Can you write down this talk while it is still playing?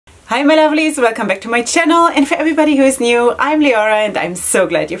Hi my lovelies, welcome back to my channel, and for everybody who is new, I'm Leorah and I'm so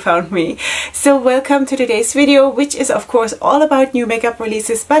glad you found me. So welcome to today's video, which is of course all about new makeup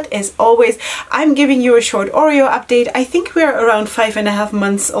releases, but as always I'm giving you a short Oreo update. I think we're around 5.5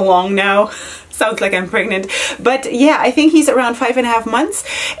 months along now. Sounds like I'm pregnant, but yeah, I think he's around 5.5 months,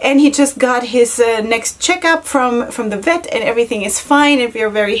 and he just got his next checkup from the vet, and everything is fine, and we are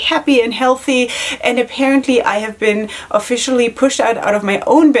very happy and healthy. And apparently I have been officially pushed out of my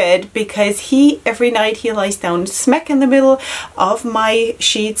own bed because every night he lies down smack in the middle of my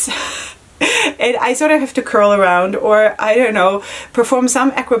sheets. And I sort of have to curl around, or I don't know, perform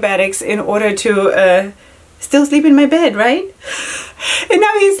some acrobatics in order to still sleep in my bed, right? And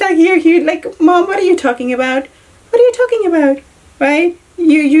now he's like here, like, Mom, what are you talking about? What are you talking about? Right?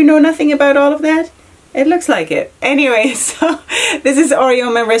 You know nothing about all of that? It looks like it. Anyway, so this is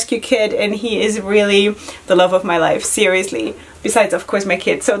Oreo, my rescue kid, and he is really the love of my life, seriously. Besides, of course, my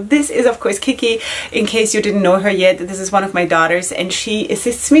kid. So this is, of course, Kiki. In case you didn't know her yet, this is one of my daughters, and she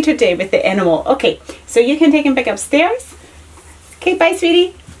assists me today with the animal. Okay, so you can take him back upstairs. Okay, bye,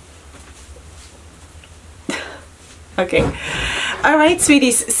 sweetie. Okay. Alright,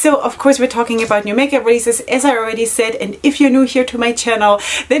 sweeties, so of course we're talking about new makeup releases, as I already said, and if you're new here to my channel,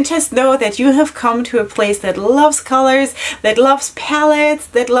 then just know that you have come to a place that loves colors, that loves palettes,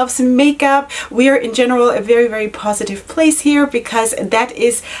 that loves makeup. We are in general a very, very positive place here, because that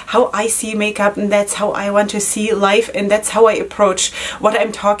is how I see makeup, and that's how I want to see life, and that's how I approach what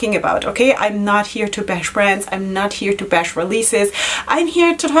I'm talking about, okay? I'm not here to bash brands, I'm not here to bash releases, I'm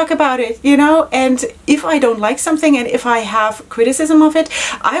here to talk about it, you know? And if I don't like something, and if I have criticism of it,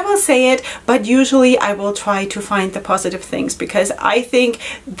 I will say it, but usually I will try to find the positive things, because I think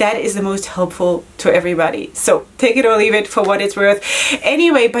that is the most helpful to everybody. So take it or leave it for what it's worth.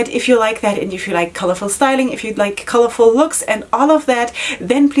 Anyway, but if you like that, and if you like colorful styling, if you like colorful looks and all of that,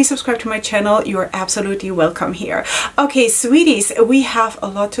 then please subscribe to my channel. You are absolutely welcome here. Okay, sweeties, we have a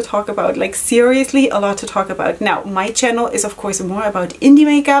lot to talk about, like seriously a lot to talk about. Now, my channel is of course more about indie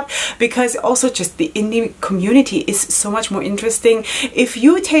makeup, because also just the indie community is so much more interesting. If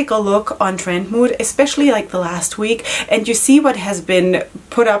you take a look on Trendmood, especially like the last week, and you see what has been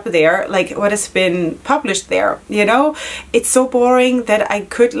put up there, like what has been published there, you know, it's so boring that I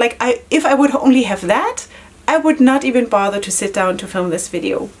could, like, if I would only have that, I would not even bother to sit down to film this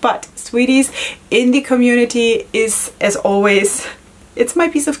video. But sweeties, indie community is, as always, it's my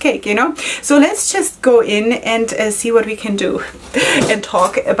piece of cake, you know? So let's just go in and see what we can do and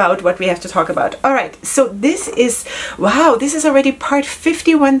talk about what we have to talk about. All right, so this is, wow, this is already part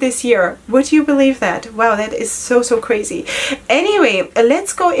 51 this year. Would you believe that? Wow, that is so, so crazy. Anyway,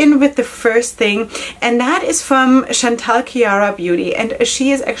 let's go in with the first thing, and that is from Chantal Chiara Beauty, and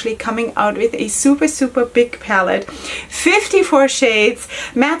she is actually coming out with a super, super big palette. 54 shades,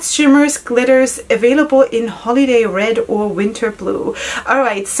 matte shimmers, glitters, available in holiday red or winter blue.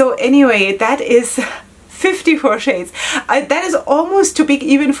 Alright, so anyway, that is 54 shades. That is almost too big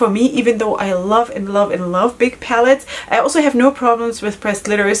even for me, even though I love and love and love big palettes. I also have no problems with pressed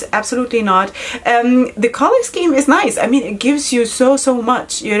glitters, absolutely not. The color scheme is nice. I mean, it gives you so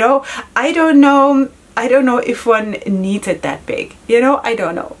much, you know. I don't know if one needs it that big, you know, I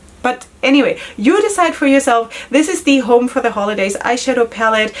don't know. But anyway, you decide for yourself. This is the Home for the Holidays eyeshadow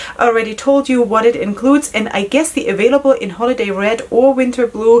palette. I already told you what it includes, and I guess the available in holiday red or winter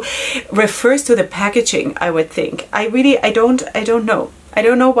blue refers to the packaging, I would think. I don't know. I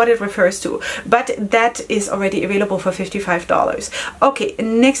don't know what it refers to, but that is already available for $55. Okay,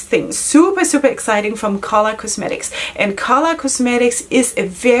 next thing, super, super exciting, from Kala Cosmetics. And Kala Cosmetics is a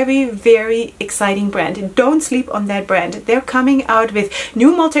very, very exciting brand. Don't sleep on that brand. They're coming out with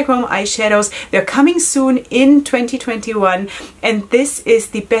new multichrome eyeshadows. They're coming soon in 2021, and this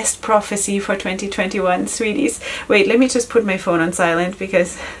is the best prophecy for 2021, sweeties. Wait, let me just put my phone on silent,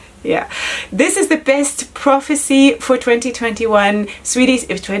 because yeah, this is the best prophecy for 2021. Sweeties,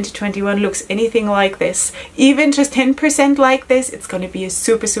 if 2021 looks anything like this, even just 10% like this, it's gonna be a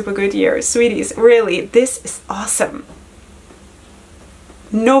super, super good year. Sweeties, really, this is awesome.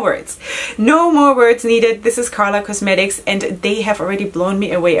 No words. No more words needed. This is Kala Cosmetics, and they have already blown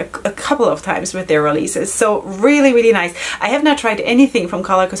me away a couple of times with their releases. So really, really nice. I have not tried anything from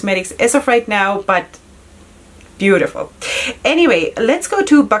Kala Cosmetics as of right now, but Beautiful. Anyway, let's go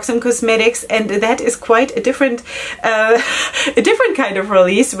to Buxom Cosmetics, and that is quite a different kind of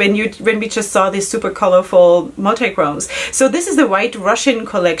release when we just saw these super colorful multichromes. So this is the White Russian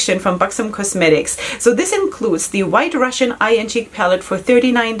collection from Buxom Cosmetics. So this includes the White Russian Eye and Cheek palette for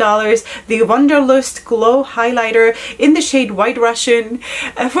 $39, the Wanderlust Glow highlighter in the shade White Russian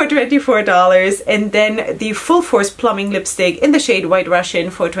for $24, and then the Full Force Plumbing lipstick in the shade White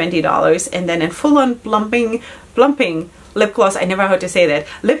Russian for $20, and then a full-on plumping lip gloss, I never heard to say that,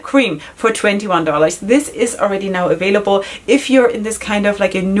 lip cream for $21. This is already now available. If you're in this kind of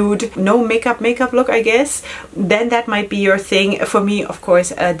like a nude, no makeup look, I guess, then that might be your thing. For me, of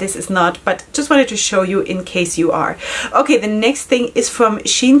course, this is not, but just wanted to show you in case you are. Okay, the next thing is from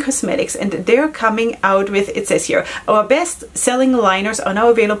Sheen Cosmetics, and they're coming out with, it says here, our best selling liners are now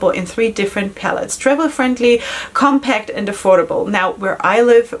available in 3 different palettes. Travel friendly, compact, and affordable. Now, where I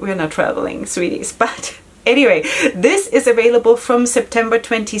live, we're not traveling, sweeties, but anyway, this is available from September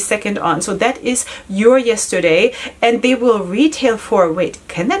 22nd on, so that is your yesterday, and they will retail for, wait,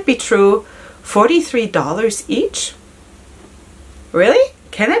 can that be true, $43 each? Really?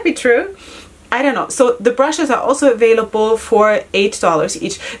 Can that be true? I don't know. So the brushes are also available for $8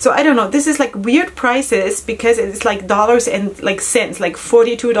 each. So I don't know. This is like weird prices because it's like dollars and like cents, like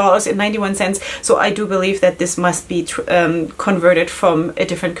 $42.91. So I do believe that this must be converted from a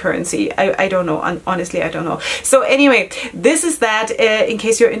different currency. I don't know. Honestly, I don't know. So anyway, this is that. In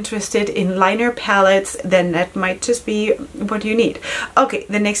case you're interested in liner palettes, then that might just be what you need. Okay,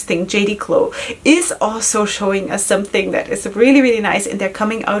 the next thing, JD Glow is also showing us something that is really, really nice, and they're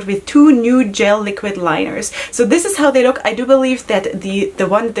coming out with 2 new gel liquid liners. So this is how they look. I do believe that the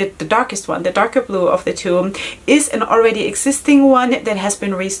darkest one, the darker blue of the 2, is an already existing one that has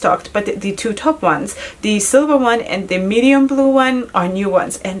been restocked, but the 2 top ones, the silver one and the medium blue one, are new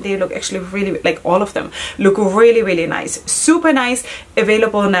ones, and they look actually really, like all of them look really, really nice. Super nice.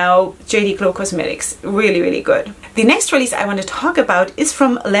 Available now, JD Glow Cosmetics. Really, really good. The next release I want to talk about is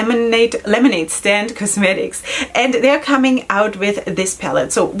from Lemonade Stand Cosmetics, and they're coming out with this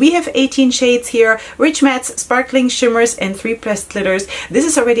palette. So we have 18 shades here, rich mattes, sparkling shimmers, and 3 pressed glitters. This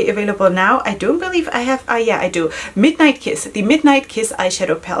is already available now. I don't believe I have, yeah, I do. Midnight Kiss, the Midnight Kiss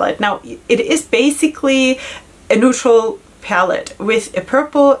eyeshadow palette. Now, it is basically a neutral palette with a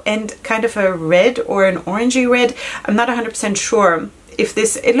purple and kind of a red or an orangey red. I'm not 100% sure if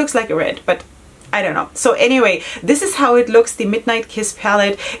this, it looks like a red, but I don't know. So anyway, this is how it looks, the Midnight Kiss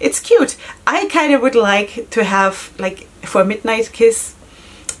palette. It's cute. I kind of would like to have, like, for Midnight Kiss,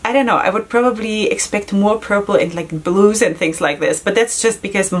 I don't know, I would probably expect more purple and like blues and things like this, but that's just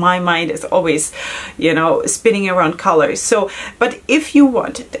because my mind is always, you know, spinning around colors. So, but if you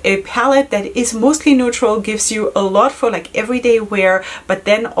want a palette that is mostly neutral, gives you a lot for like everyday wear, but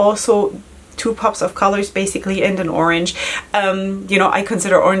then also 2 pops of colors basically and an orange. You know, I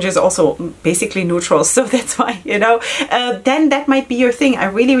consider oranges also basically neutral, so that's why, you know, then that might be your thing. I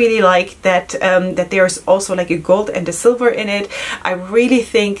really, really like that that there's also like a gold and a silver in it. I really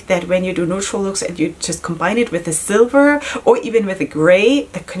think that when you do neutral looks and you just combine it with the silver or even with the gray,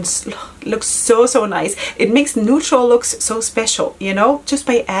 that can look so, so nice. It makes neutral looks so special, you know, just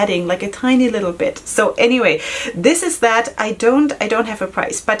by adding like a tiny little bit. So anyway, this is that. I don't have a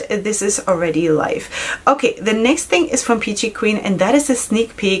price, but this is already live. Okay, the next thing is from Peachy Queen, and that is a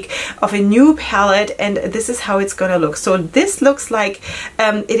sneak peek of a new palette, and this is how it's gonna look. So this looks like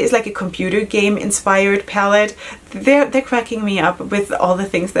it is like a computer game inspired palette. They're cracking me up with all the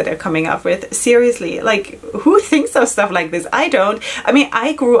things that they're coming up with. Seriously, like, who thinks of stuff like this? I don't. I mean,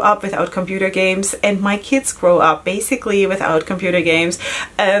 I grew up without computer games, and my kids grow up basically without computer games,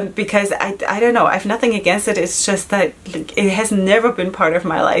 because I don't know, I have nothing against it. It's just that it has never been part of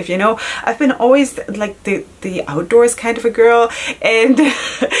my life, you know. I've been always like the outdoors kind of a girl, and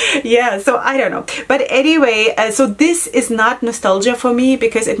yeah, so I don't know. But anyway, so this is not nostalgia for me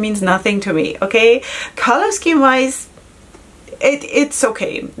because it means nothing to me, okay? Color scheme wise, it's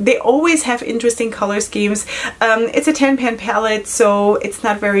okay. They always have interesting color schemes. It's a 10-pan palette, so it's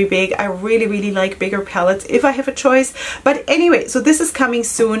not very big. I really, really like bigger palettes if I have a choice. But anyway, so this is coming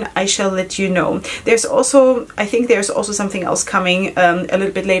soon. I shall let you know. There's also, I think there's also something else coming a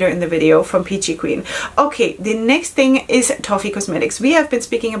little bit later in the video from Peachy Queen. Okay, the next thing is Toffee Cosmetics. We have been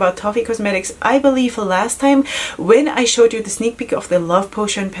speaking about Toffee Cosmetics, I believe, last time when I showed you the sneak peek of the Love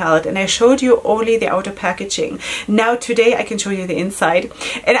Potion palette, and I showed you only the outer packaging. Now today I can show you the inside,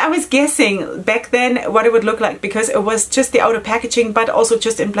 and I was guessing back then what it would look like because it was just the outer packaging, but also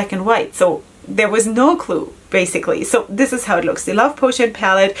just in black and white, so there was no clue basically. So this is how it looks. The Love Potion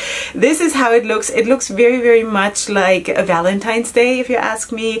palette. This is how it looks. It looks very, very much like a Valentine's Day, if you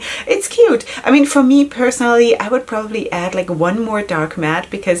ask me. It's cute. I mean, for me personally, I would probably add like one more dark matte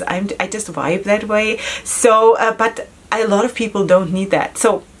because I just vibe that way. So, but a lot of people don't need that.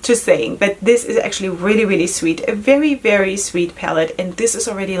 So just saying, but this is actually really, really sweet. A very, very sweet palette, and this is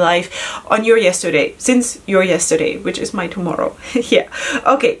already live on your yesterday, since your yesterday, which is my tomorrow. Yeah.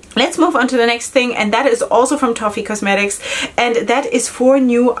 Okay, let's move on to the next thing, and that is also from Toffee Cosmetics, and that is 4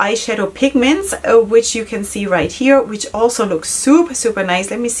 new eyeshadow pigments, which you can see right here, which also looks super, super nice.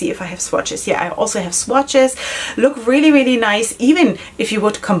 Let me see if I have swatches. Yeah, I also have swatches. Look really, really nice, even if you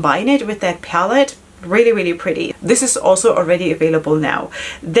would combine it with that palette. Really, really pretty. This is also already available now.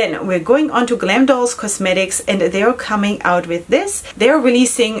 Then we're going on to Glam Dolls Cosmetics, and they're coming out with this. They're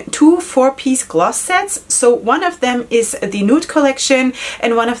releasing 2 4-piece gloss sets. So one of them is the nude collection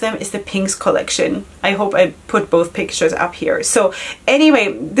and one of them is the pinks collection. I hope I put both pictures up here. So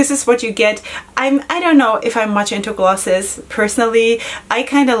anyway, this is what you get. I don't know if I'm much into glosses personally. I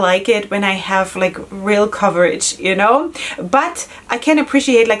kind of like it when I have like real coverage, you know, but I can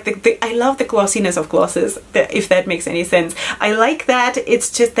appreciate like I love the glossiness of glosses, if that makes any sense. I like that.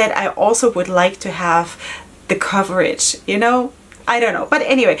 It's just that I also would like to have the coverage, you know. I don't know, but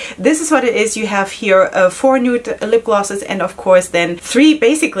anyway, this is what it is. You have here 4 nude lip glosses, and of course then 3,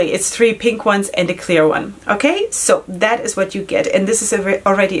 basically it's 3 pink ones and a clear one. Okay, so that is what you get, and this is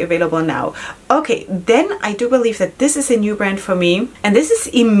already available now. Okay, then I do believe that this is a new brand for me, and this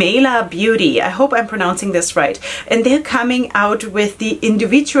is Imela Beauty. I hope I'm pronouncing this right. And they're coming out with the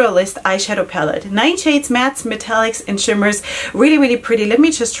Individualist Eyeshadow Palette. 9 shades, mattes, metallics, and shimmers. Really, really pretty. Let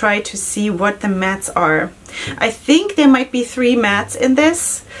me just try to see what the mattes are. I think there might be 3 mattes in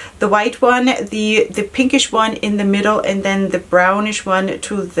this. The white one, the pinkish one in the middle, and then the brownish one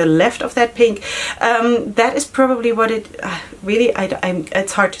to the left of that pink. That is probably what it... really,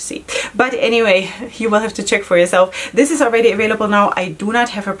 it's hard to see. But anyway, you will have to check for yourself. This is already available now. I do not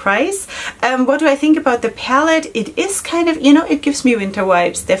have a price. What do I think about the palette? It is kind of, you know, it gives me winter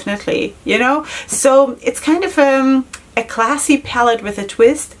vibes, definitely, you know? So it's kind of... a classy palette with a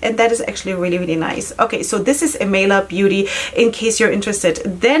twist, and that is actually really, really nice. Okay, so this is Imela Beauty, in case you're interested.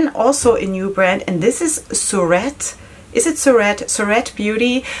 Then also a new brand, and this is Surette. Is it Surette? Surette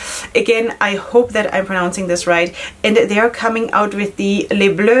Beauty. Again, I hope that I'm pronouncing this right. And they are coming out with the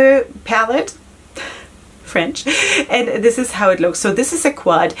Les Bleus palette. French, and this is how it looks. So this is a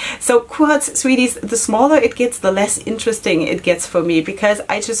quad. So quads, sweeties, the smaller it gets, the less interesting it gets for me, because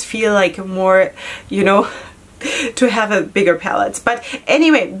I just feel like more, you know, to have a bigger palette. But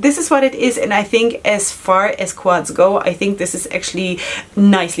anyway, this is what it is, and I think as far as quads go, I think this is actually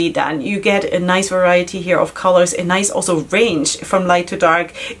nicely done. You get a nice variety here of colors, a nice also range from light to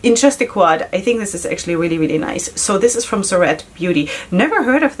dark in just a quad. I think this is actually really, really nice. So this is from Surette Beauty. Never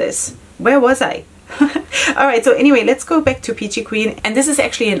heard of this. Where was I? Alright, so anyway, let's go back to Peachy Queen, and this is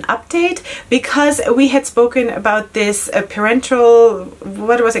actually an update because we had spoken about this parental,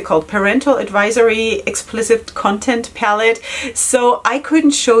 what was it called? Parental Advisory Explicit Content Palette. So I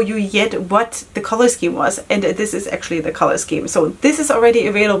couldn't show you yet what the color scheme was, and this is actually the color scheme. So this is already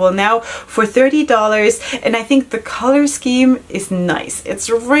available now for $30, and I think the color scheme is nice. It's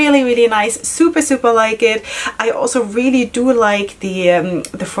really, really nice. Super, super like it. I also really do like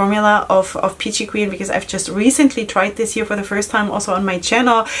the formula of Peachy Queen, because I've just recently tried this here for the first time also on my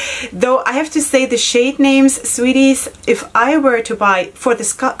channel. Though I have to say, the shade names, sweeties, if I were to buy for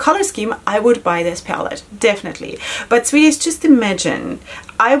this color scheme, I would buy this palette, definitely. But sweeties, just imagine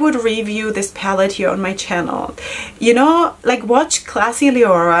I would review this palette here on my channel. You know, like watch Classy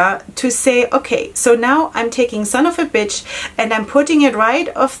Leorah to say, okay, so now I'm taking Son of a Bitch and I'm putting it right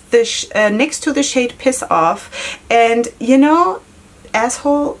off the next to the shade Piss Off, and you know,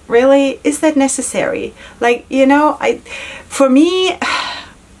 asshole, really, is that necessary? Like, you know, for me,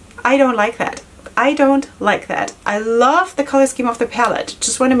 I don't like that. I don't like that. I love the color scheme of the palette.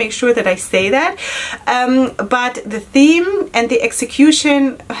 Just want to make sure that I say that. But the theme and the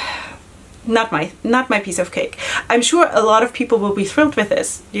execution, not my piece of cake. I'm sure a lot of people will be thrilled with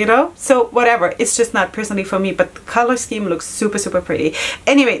this, you know? So whatever, it's just not personally for me, but the color scheme looks super, super pretty.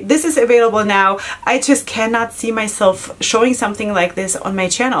 Anyway, this is available now. I just cannot see myself showing something like this on my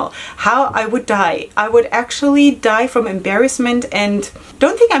channel. How I would die. I would actually die from embarrassment, and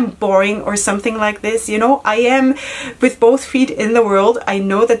don't think I'm boring or something like this, you know? I am with both feet in the world. I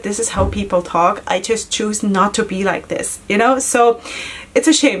know that this is how people talk. I just choose not to be like this, you know? So it's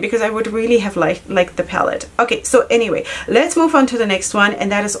a shame because I would really have liked the palette. Okay, so anyway, let's move on to the next one,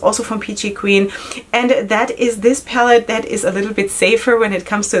 and that is also from Peachy Queen, and that is this palette that is a little bit safer when it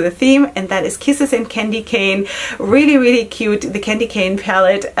comes to the theme, and that is Kisses and Candy Cane. Really, really cute, the Candy Cane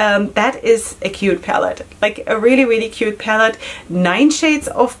palette. That is a cute palette, like a really, really cute palette. 9 shades,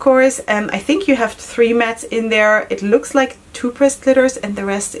 of course. I think you have 3 mattes in there. It looks like 2 pressed glitters and the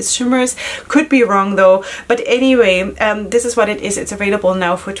rest is shimmers. Could be wrong though, but anyway, this is what it is. It's available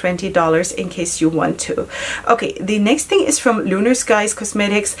now for $20 in case you want to. Okay, the next thing is from Lunar Skies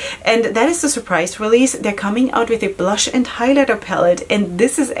Cosmetics, and that is the surprise release. They're coming out with a blush and highlighter palette, and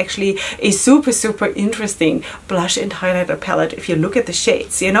this is actually a super, super interesting blush and highlighter palette if you look at the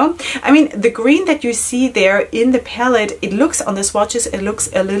shades, you know? I mean, the green that you see there in the palette, it looks on the swatches, it looks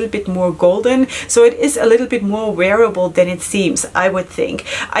a little bit more golden, so it is a little bit more wearable than it seems, I would think.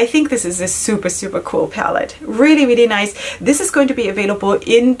 I think this is a super, super cool palette. Really, really nice. This is going to be available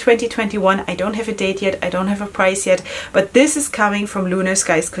in 2021. I don't have a date yet, I don't have a price yet, but this is coming from Lunar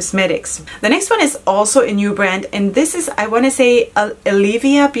Skies Cosmetics. The next one is also a new brand, and this is, I want to say,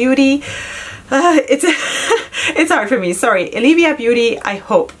 Olivia Beauty. It's hard for me, sorry. Olivia Beauty, I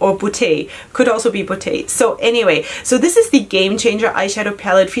hope, or Beauté, could also be Beauté. So anyway, so this is the Game Changer eyeshadow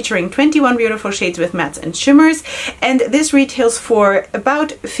palette featuring 21 beautiful shades with mattes and shimmers, and this retails for about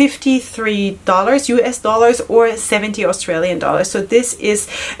 $53 US dollars or 70 Australian dollars. So this is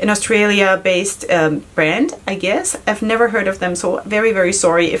an Australia-based brand, I guess. I've never heard of them, so very, very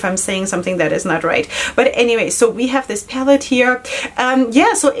sorry if I'm saying something that is not right. But anyway, so we have this palette here.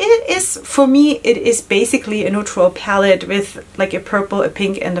 Yeah, so it is, for me, it is basically a neutral palette with like a purple, a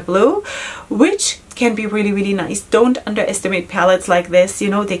pink and a blue, which can be really, really nice. Don't underestimate palettes like this, you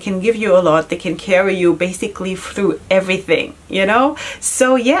know, they can give you a lot, they can carry you basically through everything, you know?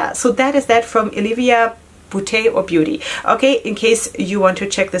 So yeah, so that is that from Olivia Beauté or Beauty, okay, in case you want to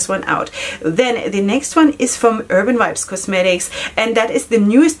check this one out. Then the next one is from Urban Vibes Cosmetics, and that is the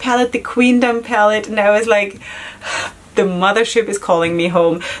newest palette, the Queendom Palette, and I was like, the mothership is calling me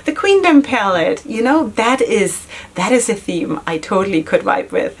home. The Queendom Palette, you know, that is a theme I totally could vibe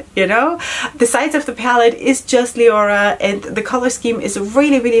with, you know. The sides of the palette is just Leorah, and the color scheme is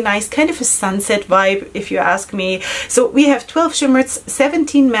really, really nice, kind of a sunset vibe if you ask me. So we have 12 shimmers,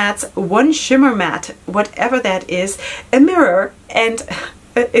 17 mattes, 1 shimmer matte, whatever that is, a mirror, and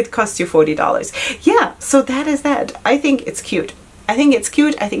it costs you $40. Yeah, so that is that. I think it's cute. I think it's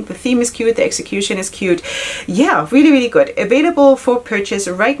cute. I think the theme is cute. The execution is cute. Yeah, really, really good. Available for purchase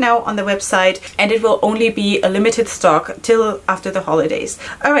right now on the website, and it will only be a limited stock till after the holidays.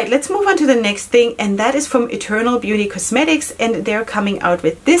 All right, let's move on to the next thing, and that is from Eternal Beauty Cosmetics, and they're coming out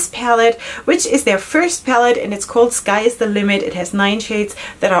with this palette, which is their first palette, and it's called Sky is the Limit. It has 9 shades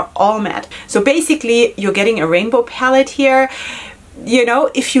that are all matte. So basically, you're getting a rainbow palette here. You know,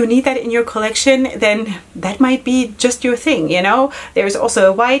 if you need that in your collection, then that might be just your thing, you know. There's also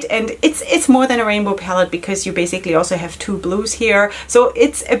a white, and it's more than a rainbow palette because you basically also have 2 blues here. So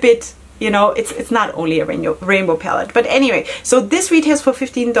it's a bit, you know, it's not only a rainbow palette. But anyway, so this retails for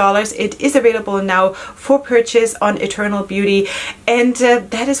 $15. It is available now for purchase on Eternal Beauty, and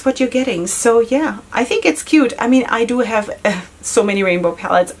that is what you're getting. So yeah, I think it's cute. I mean, I do have so many rainbow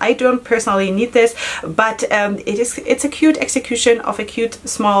palettes. I don't personally need this, but it's a cute execution of a cute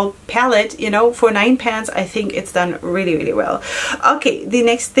small palette, you know. For £9, I think it's done really, really well. Okay, the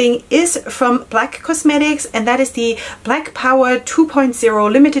next thing is from Black Cosmetics, and that is the Blaqepower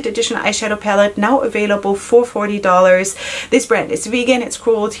 2.0 limited edition eyeshadow palette, now available for $40. This brand is vegan, it's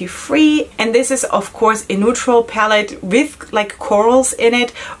cruelty free, and this is of course a neutral palette with like corals in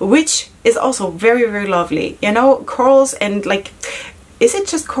it, which is also very, very lovely, you know. Corals and like, is it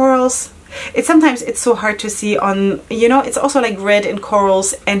just corals? Sometimes it's so hard to see on, you know, it's also like red and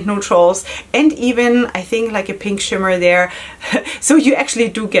corals and neutrals, and even I think like a pink shimmer there. So you actually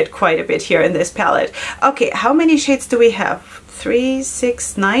do get quite a bit here in this palette. Okay, how many shades do we have? 3,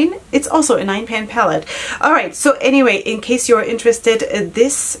 6, 9. It's also a 9-pan palette. All right, so anyway, in case you're interested,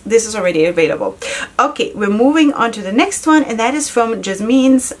 this is already available. Okay, we're moving on to the next one, and that is from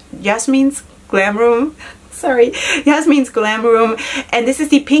Jasmine's Glam Room. Sorry, Yasmin's Glam Room, and this is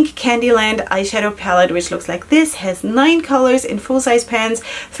the Pink Candyland eyeshadow palette, which looks like this. Has 9 colors in full-size pans,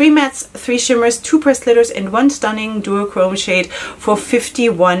 3 mattes, 3 shimmers, 2 pressed glitters, and 1 stunning duochrome shade for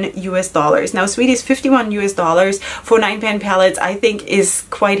 $51 US. Now, sweeties, $51 US for 9-pan palettes, I think is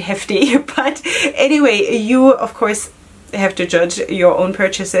quite hefty. But anyway, you of course have to judge your own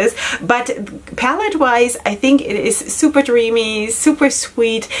purchases. But palette wise, I think it is super dreamy, super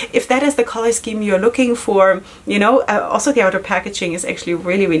sweet. If that is the color scheme you're looking for, you know, also the outer packaging is actually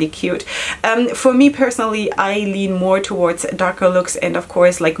really, really cute. For me personally, I lean more towards darker looks and of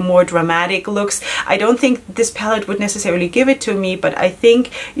course like more dramatic looks. I don't think this palette would necessarily give it to me, but I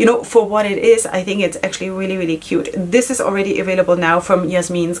think, you know, for what it is, I think it's actually really, really cute. This is already available now from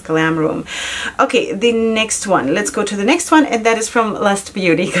Yasmin's Glam Room. Okay, the next one. Let's go to the next one, and that is from Lust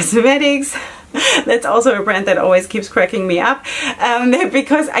Beauty Cosmetics. That's also a brand that always keeps cracking me up,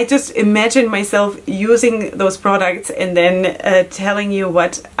 because I just imagine myself using those products and then telling you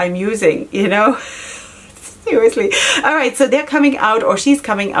what I'm using, you know. Seriously. Alright, so they're coming out, or she's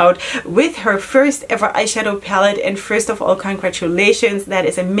coming out with her first ever eyeshadow palette, and first of all, congratulations. That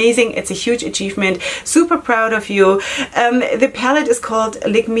is amazing. It's a huge achievement. Super proud of you. The palette is called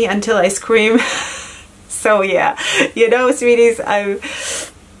Lick Me Until I Scream. So yeah, you know, sweeties,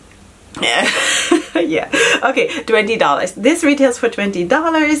 yeah, okay, $20. This retails for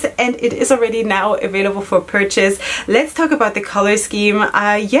 $20 and it is already now available for purchase. Let's talk about the color scheme.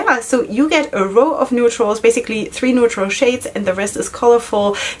 Yeah, so you get a row of neutrals, basically 3 neutral shades, and the rest is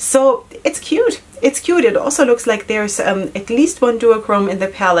colorful. So it's cute. It's cute. It also looks like there's at least 1 duochrome in the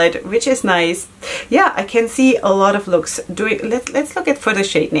palette, which is nice. Yeah, I can see a lot of looks doing. Let's look at for the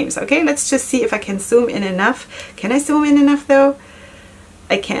shade names. Okay, let's just see if I can zoom in enough. Can I zoom in enough though?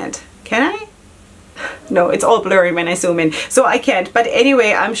 I can't. Can I? No, it's all blurry when I zoom in, so I can't. But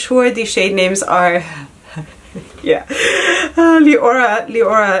anyway, I'm sure the shade names are yeah, Leorah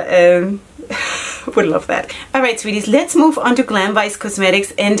would love that. Alright, sweeties, let's move on to Glamwise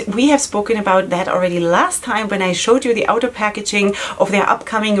Cosmetics, and we have spoken about that already last time when I showed you the outer packaging of their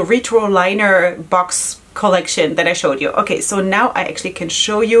upcoming retro liner box collection that I showed you. Okay, so now I actually can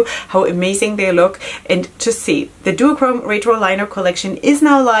show you how amazing they look, and just see. The Duochrome Retro Liner collection is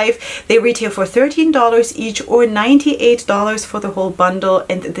now live. They retail for $13 each, or $98 for the whole bundle,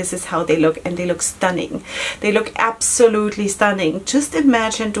 and this is how they look, and they look stunning. They look absolutely stunning. Just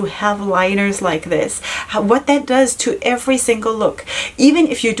imagine to have liners like this, what that does to every single look. Even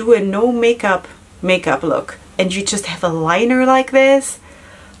if you do a no makeup look and you just have a liner like this,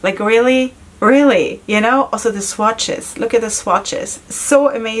 like really, you know. Also the swatches, look at the swatches, so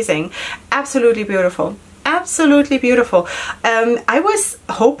amazing, absolutely beautiful, absolutely beautiful. I was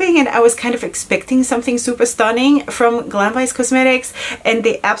hoping and I was kind of expecting something super stunning from Glamwise Cosmetics, and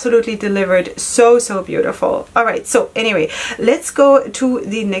they absolutely delivered. So beautiful. All right, so anyway, let's go to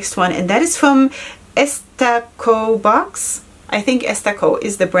the next one, and that is from Estaco Box. I think Estaco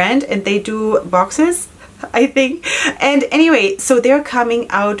is the brand, and they do boxes, I think. And anyway, so they're coming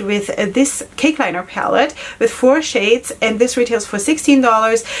out with this cake liner palette with 4 shades, and this retails for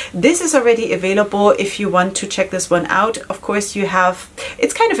 $16. This is already available if you want to check this one out. Of course, you have,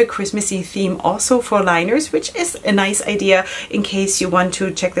 it's kind of a Christmassy theme also for liners, which is a nice idea in case you want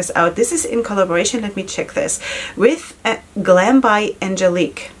to check this out. This is in collaboration, let me check this, with Glam by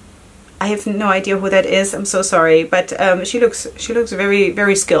Angelique. I have no idea who that is, I'm so sorry, but she looks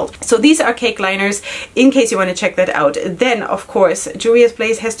very skilled. So these are cake liners in case you want to check that out. Then of course Juvia's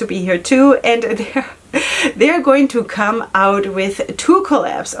Place has to be here too, and they're going to come out with 2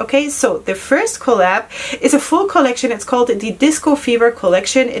 collabs. Okay, so the first collab is a full collection. It's called the Disco Fever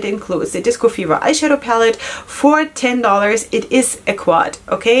collection. It includes the Disco Fever eyeshadow palette for $10. It is a quad.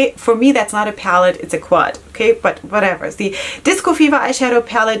 Okay, for me that's not a palette, it's a quad. Okay, but whatever. It's the Disco Fever eyeshadow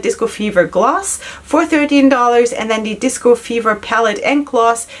palette, Disco Fever gloss for $13, and then the Disco Fever palette and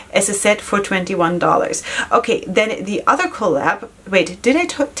gloss as a set for $21. Okay, then the other collab, wait, did I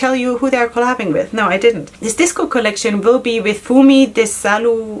tell you who they're collabing with? No, I didn't. This disco collection will be with Fumi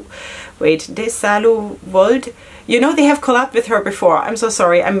Desalu, wait, Desalu Vold. You know, they have collabed with her before. I'm so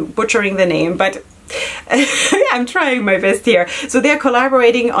sorry, I'm butchering the name, but I'm trying my best here. So they're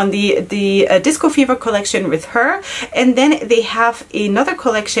collaborating on the Disco Fever collection with her, and then they have another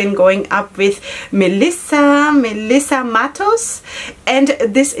collection going up with Melissa Matos, and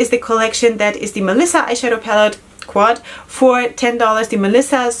this is the collection that is the Melissa eyeshadow palette quad for $10, the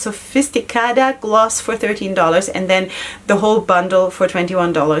Melissa Sofisticada gloss for $13, and then the whole bundle for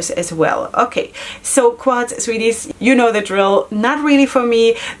 $21 as well. Okay, so quads, sweeties, you know the drill. Not really for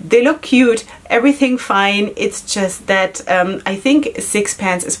me. They look cute, everything fine. It's just that I think 6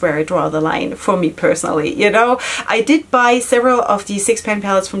 pans is where I draw the line for me personally. You know, I did buy several of the 6-pan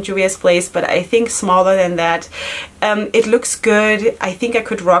palettes from Juvia's Place, but I think smaller than that. It looks good. I think I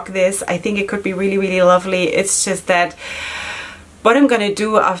could rock this. I think it could be really lovely. It's just that what I'm gonna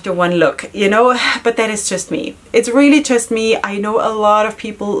do after one look, you know, but that is just me. It's really just me. I know a lot of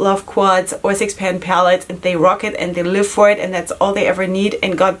people love quads or 6-pan palettes and they rock it and they live for it and that's all they ever need,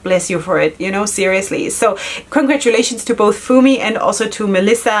 and God bless you for it, you know, seriously. So congratulations to both Fumi and also to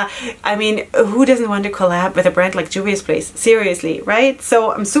Melissa. I mean, who doesn't want to collab with a brand like Juvia's Place? Seriously, right?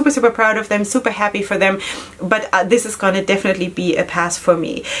 So I'm super, super proud of them, super happy for them, but this is gonna definitely be a pass for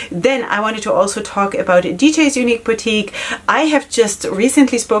me. Then I wanted to also talk about DJ's Unique Boutique. I have just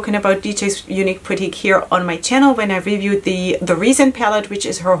recently spoken about DJ's Unique Boutique here on my channel when I reviewed the Recent palette, which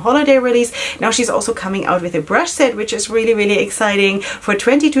is her holiday release. Now she's also coming out with a brush set, which is really, really exciting, for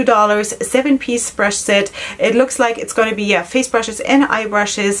 $22, 7-piece brush set. It looks like it's going to be, yeah, face brushes and eye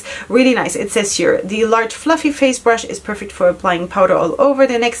brushes. Really nice. It says here, the large fluffy face brush is perfect for applying powder all over.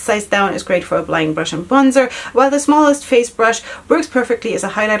 The next size down is great for applying blush and bronzer, while the smallest face brush works perfectly as a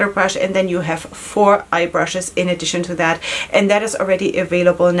highlighter brush, and then you have 4 eye brushes in addition to that, and that is already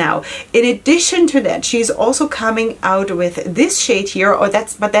available now. In addition to that, she's also coming out with this shade here,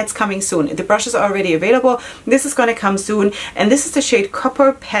 but that's coming soon. The brushes are already available. This is going to come soon, and this is the shade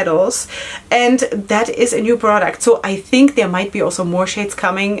Copper Petals, and that is a new product. So I think there might be also more shades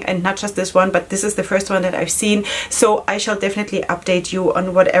coming, and not just this one, but this is the first one that I've seen. So I shall definitely update you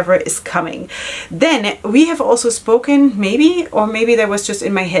on whatever is coming. Then we have also spoken, maybe that was just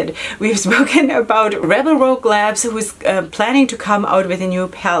in my head, we've spoken about Rebel Rogue Labs, who's planning to come out with a new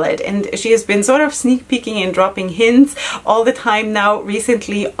palette, and she has been sort of sneak peeking and dropping hints all the time now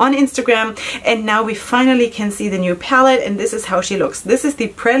recently on Instagram, and now we finally can see the new palette, and this is how she looks. This is the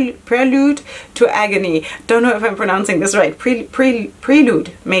Prelude to Agony. Don't know if I'm pronouncing this right.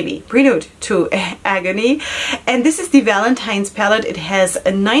 Prelude, maybe. Prelude to Agony. And this is the Valentine's palette. It has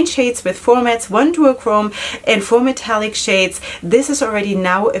 9 shades with 4 mattes, 1 duochrome, and 4 metallic shades. This is already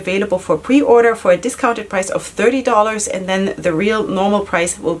now available for pre-order for a discounted price of $30, and then the real normal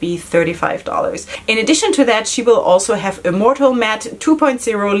price will be $35. In addition to that, she will also have Immortal Matte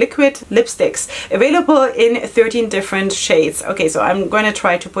 2.0 liquid lipsticks available in 13 different shades. Okay, so I'm going to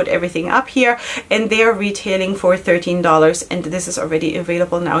try to put everything up here, and they are retailing for $13, and this is already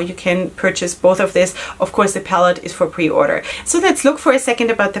available now. You can purchase both of this. Of course, the palette is for pre-order. So let's look for a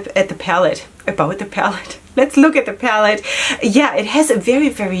second at the palette. Let's look at the palette. Yeah, it has a very,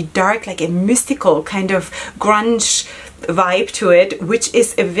 very dark, like a mystical kind of grunge vibe to it, which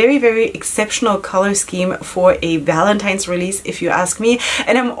is a very, very exceptional color scheme for a Valentine's release, if you ask me.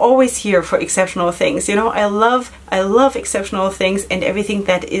 And I'm always here for exceptional things, you know. I love exceptional things and everything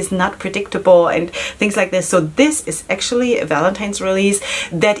that is not predictable and things like this. So this is actually a Valentine's release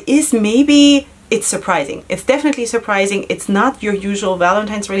that is maybe, it's surprising. It's definitely surprising. It's not your usual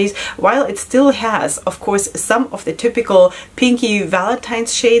Valentine's release, while it still has, of course, some of the typical pinky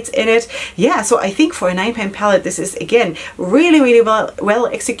Valentine's shades in it. Yeah, so I think for a 9-pan palette, this is, again, really, really well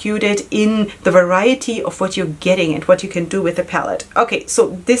executed in the variety of what you're getting and what you can do with the palette. Okay, so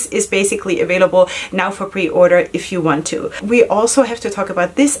this is basically available now for pre-order if you want to. We also have to talk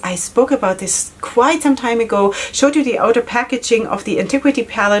about this. I spoke about this quite some time ago, showed you the outer packaging of the Antiquity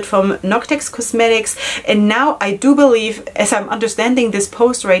palette from Noctex Cosmetics. And now I do believe, as I'm understanding this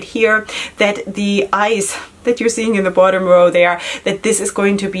post right here, that the eyes that you're seeing in the bottom row there, that this is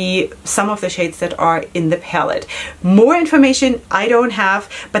going to be some of the shades that are in the palette. More information I don't have,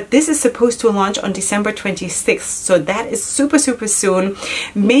 but this is supposed to launch on December 26th, so that is super, super soon.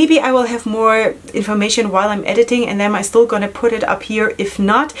 Maybe I will have more information while I'm editing, and then I'm still gonna put it up here. If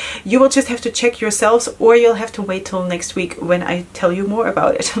not, you will just have to check yourselves, or you'll have to wait till next week when I tell you more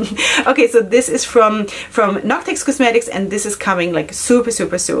about it. Okay, so this is from Noctex Cosmetics, and this is coming like super,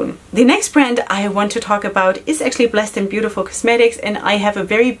 super soon. The next brand I want to talk about is actually Blessed and Beautiful Cosmetics, and I have a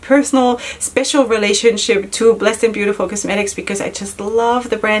very personal, special relationship to Blessed and Beautiful Cosmetics because I just love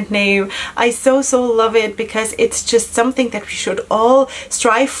the brand name. I so love it because it's just something that we should all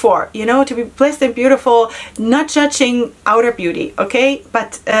strive for, you know, to be blessed and beautiful, not judging outer beauty, okay?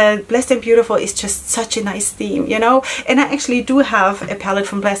 But Blessed and Beautiful is just such a nice theme, you know? And I actually do have a palette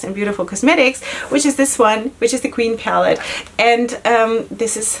from Blessed and Beautiful Cosmetics, which is this one, which is the Queen palette. And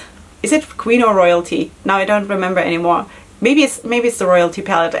this is it Queen or Royalty? Now I don't remember anymore. Maybe it's the Royalty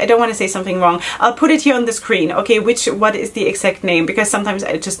palette. I don't want to say something wrong. I'll put it here on the screen, okay, what is the exact name, because sometimes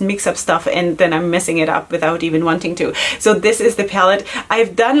I just mix up stuff and then I'm messing it up without even wanting to. So this is the palette.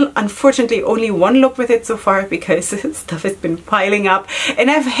 I've done, unfortunately, only one look with it so far because stuff has been piling up,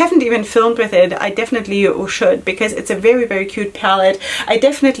 and I haven't even filmed with it. I definitely should, because it's a very, very cute palette. I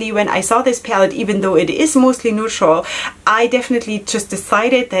definitely, when I saw this palette, even though it is mostly neutral, I definitely just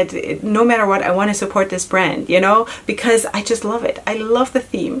decided that no matter what, I want to support this brand, you know, because I just love it. I love the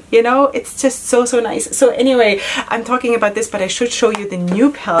theme, you know, it's just so, so nice. So anyway, I'm talking about this, but I should show you the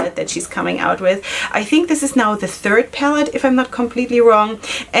new palette that she's coming out with. I think this is now the third palette, if I'm not completely wrong,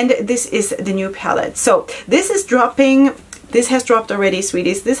 and this is the new palette. So this is dropping. This has dropped already,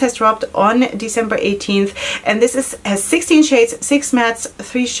 sweeties. This has dropped on December 18th, and this has 16 shades, 6 mattes,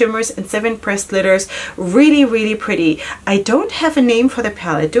 3 shimmers, and 7 pressed glitters. Really, really pretty. I don't have a name for the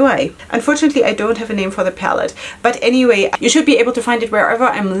palette, do I? Unfortunately, I don't have a name for the palette. But anyway, you should be able to find it wherever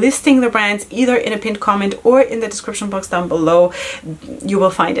I'm listing the brands, either in a pinned comment or in the description box down below. You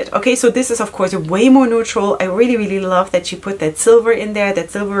will find it. Okay, so this is, of course, way more neutral. I really, really love that she put that silver in there.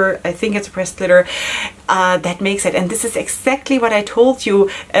 That silver, I think it's a pressed glitter, that makes it. And this is exactly what I told you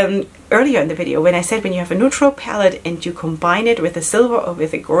earlier in the video when I said when you have a neutral palette and you combine it with a silver or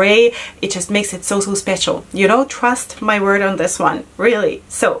with a gray, it just makes it so, so special. You know, trust my word on this one, really.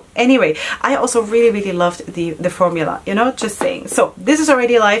 So anyway, I also really, really loved the formula, you know, just saying. So this is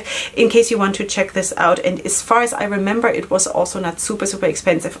already live in case you want to check this out. And as far as I remember, it was also not super, super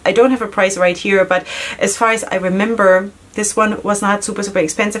expensive. I don't have a price right here, but as far as I remember, this one was not super, super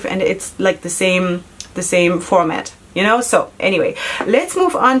expensive, and it's like the same format, you know. So anyway, let's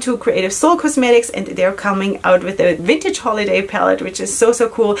move on to Creative Soul Cosmetics, and they're coming out with a vintage holiday palette, which is so, so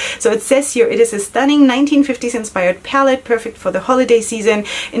cool. So it says here, it is a stunning 1950s inspired palette, perfect for the holiday season,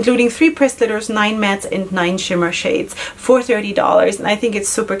 including 3 pressed glitters, 9 mattes, and 9 shimmer shades for $30. And I think it's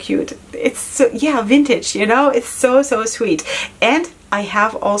super cute. It's so, yeah, vintage, you know, it's so, so sweet. And I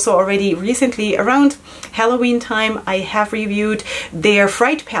have also already recently, around Halloween time, I have reviewed their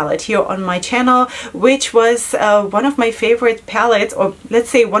Fright palette here on my channel, which was one of my favorite palettes, or let's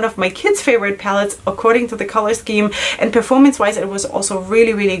say one of my kids' favorite palettes according to the color scheme, and performance-wise it was also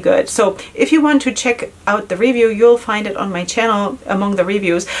really, really good. So if you want to check out the review, you'll find it on my channel among the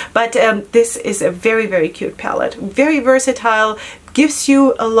reviews. But this is a very, very cute palette, very versatile, gives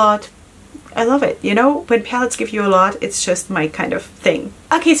you a lot. I love it, you know, when palettes give you a lot, it's just my kind of thing.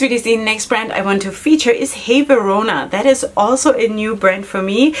 Okay, sweeties, the next brand I want to feature is Hey Verona. That is also a new brand for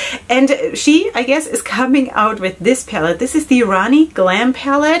me, and she, I guess, is coming out with this palette. This is the Rani Glam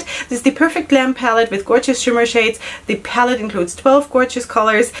palette. This is the perfect glam palette with gorgeous shimmer shades. The palette includes 12 gorgeous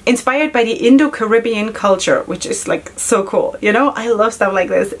colors inspired by the Indo-Caribbean culture, which is like so cool, you know. I love stuff like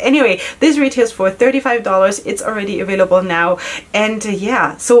this. Anyway, this retails for $35. It's already available now, and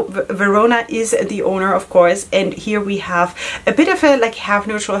yeah, so Verona is the owner, of course, and here we have a bit of a like half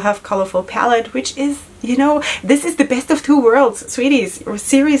neutral, half colorful palette, which is, you know, this is the best of two worlds, sweeties.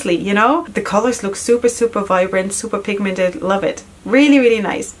 Seriously, you know, the colors look super, super vibrant, super pigmented. Love it. Really, really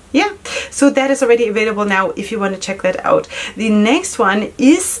nice. Yeah, so that is already available now if you want to check that out. The next one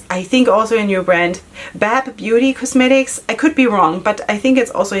is, I think, also a new brand, Bab Beauty Cosmetics. I could be wrong, but I think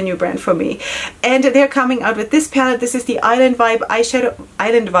it's also a new brand for me. And they're coming out with this palette. This is the Island Vibes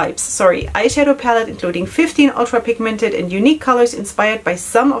eyeshadow palette, including 15 ultra pigmented and unique colors inspired by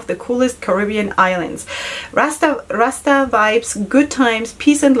some of the coolest Caribbean islands. Rasta vibes, good times,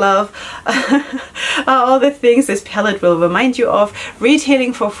 peace and love, all the things this palette will remind you of,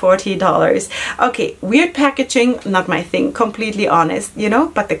 retailing for $40. Okay, weird packaging, not my thing, completely honest, you know,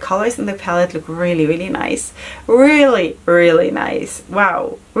 but the colors in the palette look really, really nice. Really, really nice.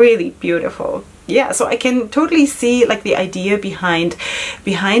 Wow, really beautiful. Yeah, so I can totally see like the idea behind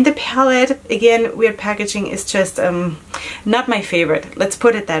the palette. Again, weird packaging is just not my favorite, let's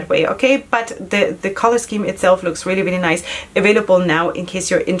put it that way, okay? But the color scheme itself looks really, really nice. Available now in case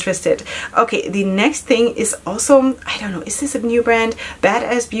you're interested. Okay, the next thing is also, I don't know, is this a new brand?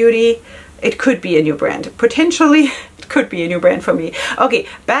 Badass Beauty. It could be a new brand. Potentially, it could be a new brand for me. Okay,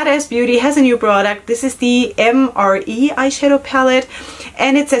 Badass Beauty has a new product. This is the MRE eyeshadow palette.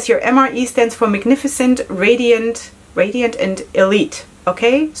 And it says here, MRE stands for Magnificent, Radiant, and Elite.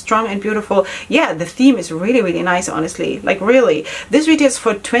 Okay, strong and beautiful. Yeah, the theme is really, really nice, honestly. Like, really. This retails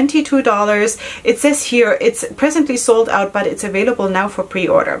for $22. It says here it's presently sold out, but it's available now for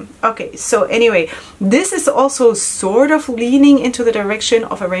pre-order. Okay, so anyway, this is also sort of leaning into the direction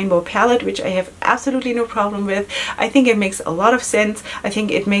of a rainbow palette, which I have absolutely no problem with. I think it makes a lot of sense. I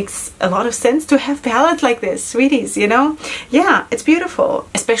think it makes a lot of sense to have palettes like this, sweeties, you know? Yeah, it's beautiful.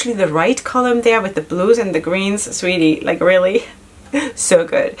 Especially the right column there with the blues and the greens, sweetie, like really. So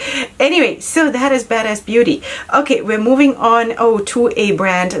good. Anyway, so that is Badass Beauty. Okay, we're moving on to a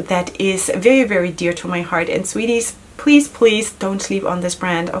brand that is very, very dear to my heart. And sweeties, please, please don't sleep on this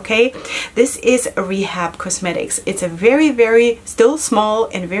brand, okay? This is Rehab Cosmetics. It's a very, very still small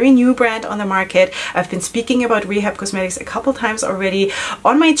and very new brand on the market. I've been speaking about Rehab Cosmetics a couple times already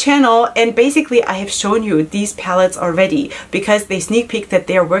on my channel, and basically I have shown you these palettes already because they sneak peek that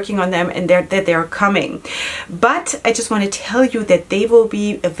they're working on them and that they're coming. But I just want to tell you that they will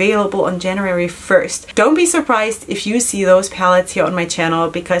be available on January 1st. Don't be surprised if you see those palettes here on my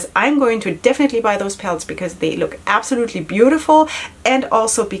channel, because I'm going to definitely buy those palettes because they look absolutely beautiful, and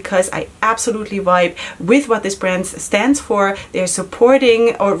also because I absolutely vibe with what this brand stands for. They're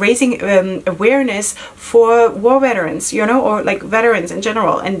supporting or raising awareness for war veterans, you know, or like veterans in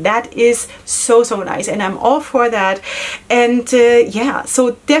general, and that is so nice, and I'm all for that. And yeah,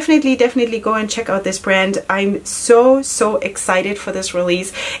 so definitely go and check out this brand. I'm so excited for this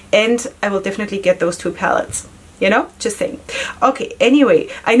release, and I will definitely get those two palettes. You know, just saying. Okay, anyway,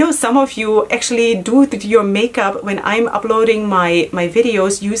 I know some of you actually do your makeup when I'm uploading my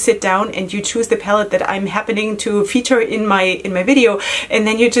videos. You sit down and you choose the palette that I'm happening to feature in my video, and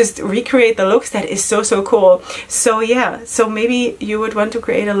then you just recreate the looks. That is so cool. So yeah, so maybe you would want to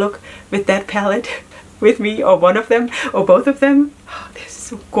create a look with that palette with me, or one of them, or both of them. Oh, they're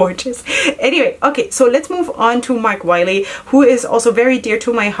so gorgeous. Anyway, okay, so let's move on to Mark Wiley, who is also very dear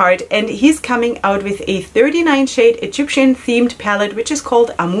to my heart, and he's coming out with a 39 shade Egyptian themed palette, which is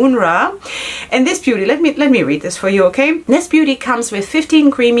called Amun-Ra. And this beauty, let me read this for you, okay? This beauty comes with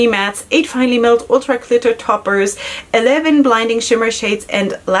 15 creamy mattes, 8 finely milled ultra glitter toppers, 11 blinding shimmer shades,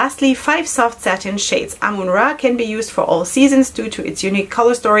 and lastly 5 soft satin shades. Amun-Ra can be used for all seasons due to its unique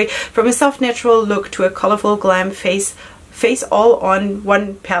color story, from a soft natural look to a colorful glam face all on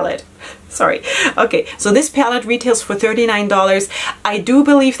one palette. Sorry. Okay, so this palette retails for $39. I do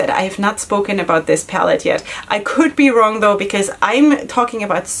believe that I have not spoken about this palette yet. I could be wrong though, because I'm talking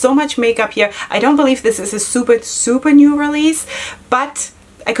about so much makeup here. I don't believe this is a super new release, but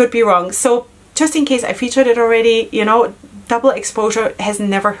I could be wrong. So just in case I featured it already, you know, double exposure has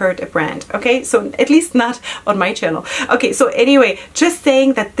never hurt a brand, okay? So at least not on my channel. Okay, so anyway, just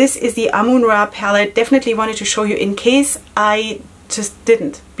saying that this is the Amun-Ra palette. Definitely wanted to show you in case I just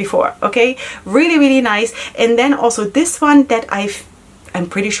didn't before, okay? Really nice. And then also this one that I'm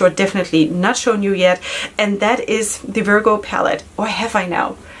pretty sure definitely not shown you yet, and that is the Virgo palette. Or have I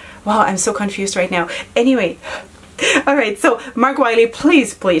now? Wow, I'm so confused right now. Anyway, alright, so Mark Wiley,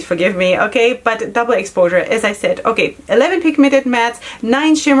 please forgive me, okay? But double exposure, as I said. Okay, 11 pigmented mattes,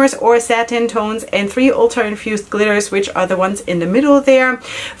 9 shimmers or satin tones, and 3 ultra infused glitters, which are the ones in the middle there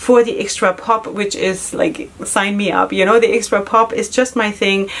for the extra pop, which is like, sign me up, you know? The extra pop is just my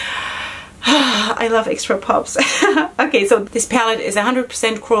thing. I love extra pops. Okay, so this palette is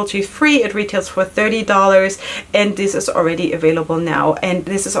 100% cruelty free. It retails for $30, and this is already available now. And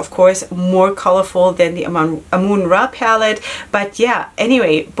this is of course more colorful than the Amun-Ra palette, but yeah,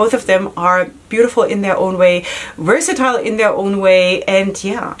 anyway, both of them are beautiful in their own way, versatile in their own way, and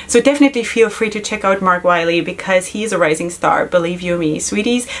yeah. So definitely feel free to check out Mark Wiley, because he's a rising star, believe you me,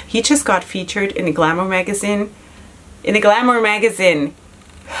 sweeties. He just got featured in the Glamour magazine.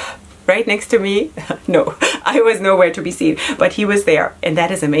 Right next to me. No, I was nowhere to be seen, but he was there, and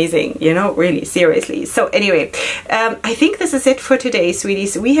that is amazing, you know, really, seriously. So anyway, I think this is it for today,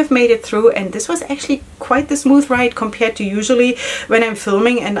 sweeties. We have made it through, and this was actually quite the smooth ride compared to usually when I'm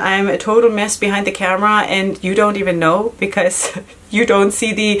filming and I'm a total mess behind the camera and you don't even know, because you don't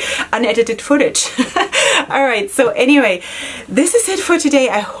see the unedited footage. Alright, so anyway, this is it for today.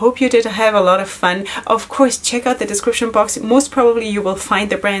 I hope you did have a lot of fun. Of course, check out the description box. Most probably you will find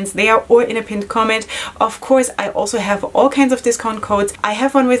the brands there or in a pinned comment. Of course, I also have all kinds of discount codes. I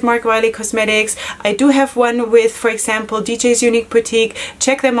have one with Mark Wiley Cosmetics. I do have one with, for example, DJ's Unique Boutique.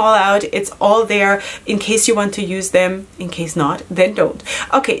 Check them all out. It's all there in case you want to use them. In case not, then don't.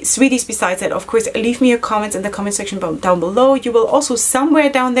 Okay, sweeties, besides that, of course, leave me your comments in the comment section down below. You will also somewhere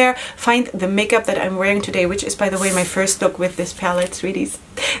down there find the makeup that I'm wearing today, which is, by the way, my first look with this palette, sweeties.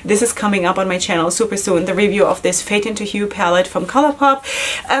 This is coming up on my channel super soon, the review of this Fade into Hue palette from Colourpop.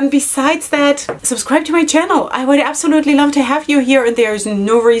 Besides that, subscribe to my channel. I would absolutely love to have you here, and there's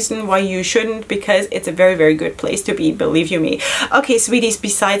no reason why you shouldn't, because it's a very good place to be, believe you me. Okay, sweeties,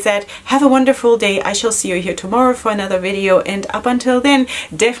 besides that, have a wonderful day. I shall see you here tomorrow for another video, and up until then,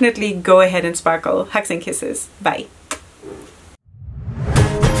 definitely go ahead and sparkle. Hugs and kisses. Bye.